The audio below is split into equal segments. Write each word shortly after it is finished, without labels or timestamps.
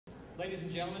Ladies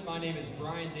and gentlemen, my name is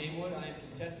Brian Damewood. I am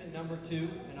contestant number 2,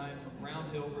 and I am from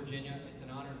Round Hill, Virginia. It's an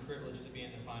honor and privilege to be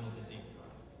in the finals this evening.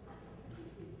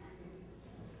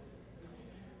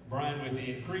 Brian, with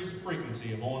the increased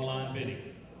frequency of online bidding,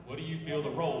 what do you feel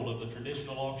the role of the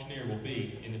traditional auctioneer will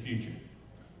be in the future?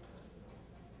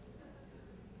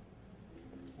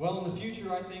 Well, in the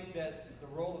future, I think that the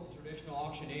role of the traditional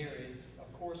auctioneer is,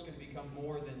 of course, going to become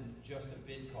more than just a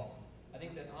bid call. I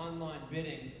think that online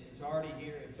bidding, it's already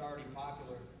here, it's already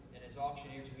popular, and as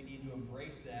auctioneers, we need to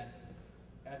embrace that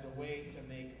as a way to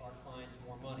make our clients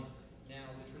more money. Now,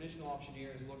 the traditional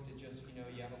auctioneer has looked at just,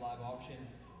 you have a live auction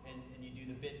and you do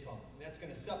the bid call. That's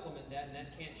going to supplement that, and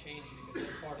that can't change because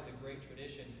that's part of the great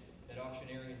tradition that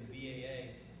auctioneering and the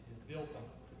BAA is built on.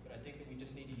 But I think that we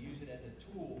just need to use it as a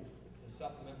tool to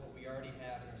supplement what we already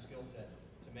have in our skill set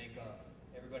to make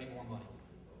everybody more money.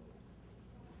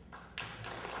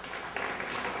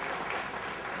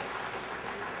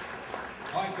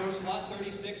 All right, folks, lot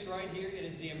 36 right here. It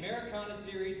is the Americana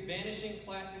Series Vanishing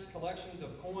Classics collections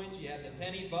of coins. You have the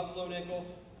penny, buffalo nickel,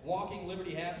 walking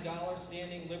Liberty half dollar,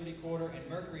 standing Liberty quarter, and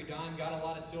Mercury dime. Got a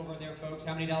lot of silver in there, folks.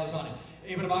 How many dollars on it?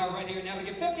 Able to buy it right here. Now we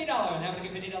get $50. Now we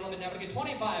get $50. But now we get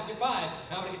 25. Get 5.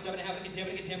 Now we get 7. Now we get 10.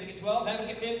 We get 10. We get 12. Now we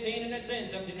get 15. And it's in.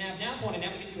 17 and a half. Now 20.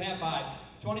 Now we get 2 half 5.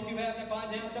 22 half, now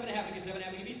 5, now 7 half, we get 7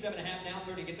 half, we get 7 half, now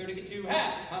 30, get 30, get 2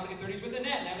 half. Now we get 30s with the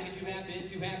net, now we get 2 half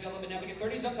bid, 2 half double, but now we get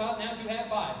 30s up top, now 2 half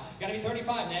 5. Gotta be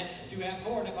 35 net, 2 half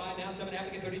 4, now 5, now 7 half,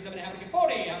 we get 37 half, we get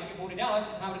 40. Now we get $40,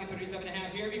 now we get 37 and a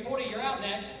half here, be 40, you're out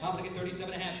net. Now we get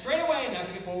 37 and a half straight away, now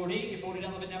we get 40, get $40,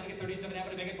 but now we get 37 half,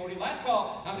 we get 40, last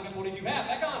call. Now we get 42 half,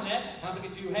 back on net. Now we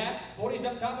get 2 half, 40's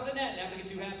up top of the net, now we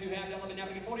get 2 half double, but now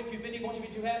we get 42, 50, won't you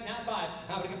be 2 half, now 5.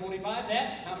 Now we get 45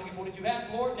 net, now we get 42 half,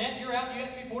 floor, net, you're out, you have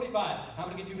to be 45. I'm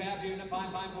going to get 2 half here, and 5,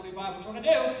 5, 45. What you want to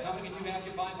do? I'm going to get 2 half,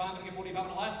 get 5, 5, I'm going to get 45 on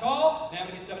the last call. Now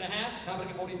I'm going to get 7 and a half. Now I'm going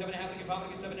to get 47 and a half, I'm going to get 5, I'm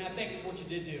going to get 7 and a half. Thank you for what you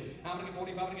did do. I'm going to get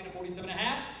 45, I'm going to get 47 and a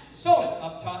half. Sold it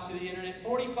up top to the internet.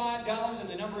 $45,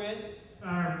 and the number is?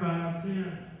 Buyer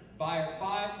 510. Buyer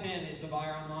 510 is the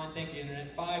buyer online. Thank you,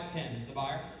 internet. 510 is the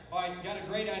buyer. All right, got a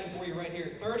great item for you right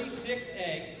here.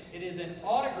 36A. It is an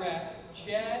autographed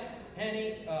Chad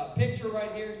Henne picture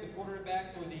right here. It's the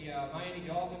quarterback for the Miami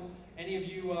Dolphins. Any of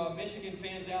you Michigan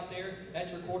fans out there,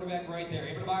 that's your quarterback right there.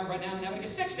 Able to buy it right now. Now we get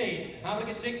 60. I'm going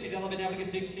to get 60. Now we get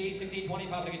 60, 60, 25.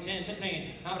 I'm going to get 10,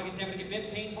 15. I'm going to get 10. I'm going to get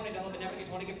 15, 20. Now we get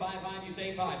 20. Get 5, 5. You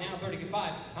say 5. Now 30. Get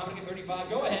 5. I'm going to get 35.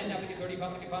 Go ahead. Now we get 35.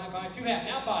 I'm going to get 5, 5. 2 half.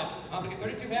 Now 5. I'm going to get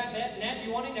 32 half. Net.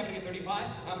 You want it? Now we get 35.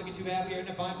 I'm going to get 2 half here.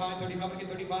 Now 5, 5. 35. I'm going to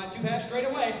get 35. 2 half straight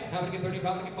away. I'm going to get 35.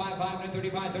 I'm going to get 5, 5. I'm going to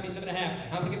get 35. 37 and a half.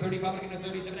 I'm going to get 35. I'm going to get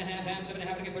 37 and a half. Half 7 and a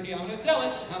half. I'm going to get 30. I'm going to sell it.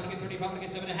 I'm going to get 35. I'm going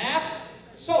to get 7 and a half.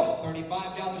 Sold it.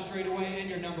 $35 straight away, and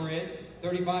your number is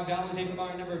 $35. Able to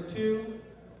buyer number 2.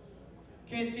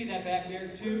 Can't see that back there.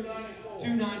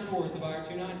 294 is the buyer.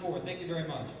 294. Thank you very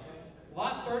much.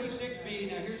 Lot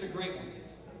 36B. Now here's a great one.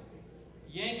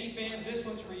 Yankee fans, this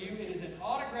one's for you. It is an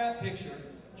autographed picture.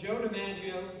 Joe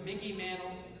DiMaggio, Mickey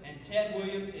Mantle, and Ted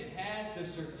Williams. It has the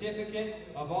certificate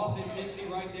of authenticity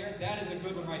right there. That is a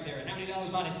good one right there. And how many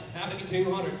dollars on it? How many get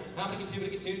 200? How many get 2?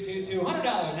 Get $200.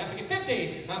 How many get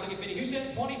 50? How many get 50? Who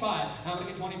says 25? How many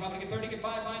get 25? How many get 30? Get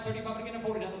 5, 5, 35. How many get a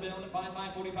 $40 bill? And 5,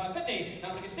 5, 45, 50. How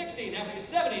many get 60? How many get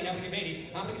 70? How many get 80?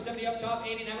 How many get 70 up top?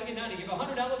 80. Now we get 90. Give a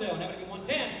 $100 bill. Now we get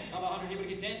 110. I'm 100. You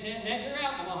get 10, 10. Net, you're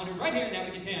out. I'm 100 right here. Now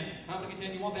we get 10. How many get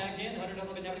 10? You want back in? $100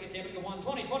 bill. Now we get 10. We get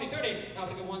 120, 20, 30. Now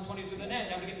we get 120s with the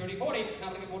net. Now we get 30, 40. Now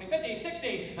we get 40, 50,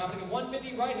 60. I'm going to get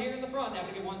 150 right here in the front. Now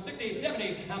I'm going to get 160,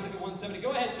 70. I'm going to get 170.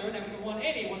 Go ahead, sir. Now I'm going to get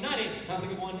 180, 190. I'm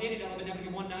going to get 180. Now I'm going to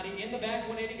get 190 in the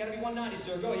back. 180. Got to be 190,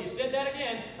 sir. Go ahead. You said that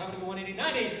again. I'm going to get 180,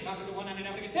 90. I'm going to get 190.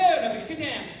 Now I'm going to get 2. Now I'm going to get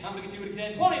 210. I'm going to get 2. Get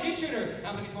 10, 20. Be shooter.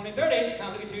 I'm going to get 20, 30.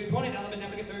 I'm going to get 2, 20. Now I'm going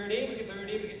to get 30. We get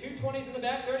 30. We get 2 20s in the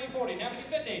back. 30, 40. Now we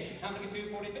get 50. I'm going to get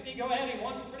 2, 40, 50. Go ahead. He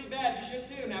wants it pretty bad. You should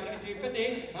too. Now I'm going to get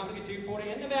 250. I'm going to get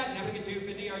 240 in the back. Now we get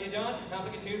 250. Are you done? Now I'm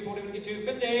going to get 240. We get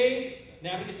 250.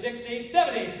 Now we get 60,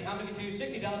 70. I'm going to get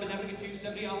 $260, but now we get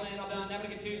 270 all in, all done. Now we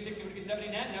get 260, we get 70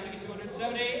 net. Now we get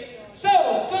 270.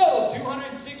 Sold.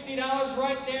 $260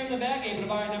 right there in the back. Able to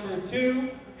buy number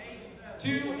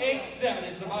 287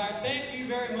 is the buyer. Thank you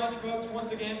very much, folks.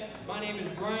 Once again, my name is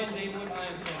Brian Damewood. I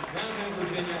am from Round Hill,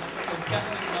 Virginia,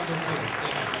 contestant number 2.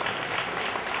 Thank you.